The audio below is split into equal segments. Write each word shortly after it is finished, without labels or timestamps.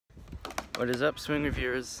What is up, swing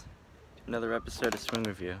reviewers? Another episode of Swing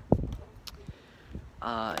Review.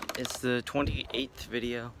 It's the 28th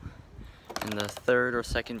video and the third or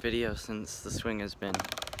second video since the swing has been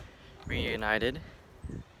reunited.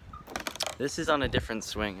 This is on a different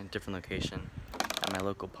swing, a different location at my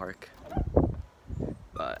local park,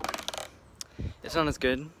 but it's not as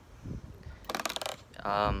good.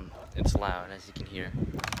 It's loud, as you can hear.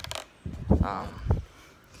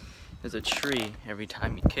 There's a tree every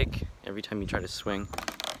time you kick, every time you try to swing,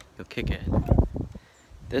 you'll kick it.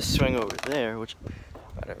 This swing over there, which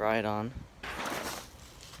I'm about to ride on,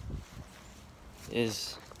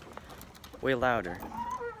 is way louder.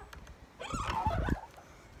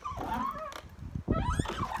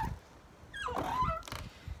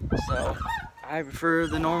 So, I prefer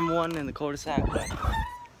the normal one in the cul-de-sac, but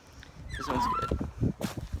this one's good.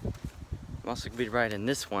 I'm also going to be riding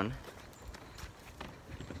this one.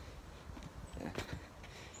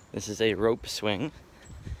 This is a rope swing.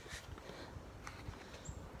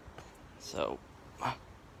 So,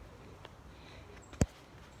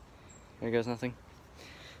 there goes nothing.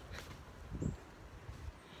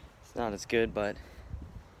 It's not as good, but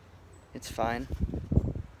it's fine.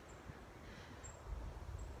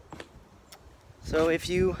 So if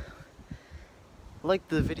you like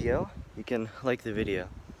the video, you can like the video.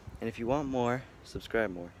 And if you want more,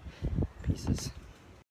 subscribe more. Pieces.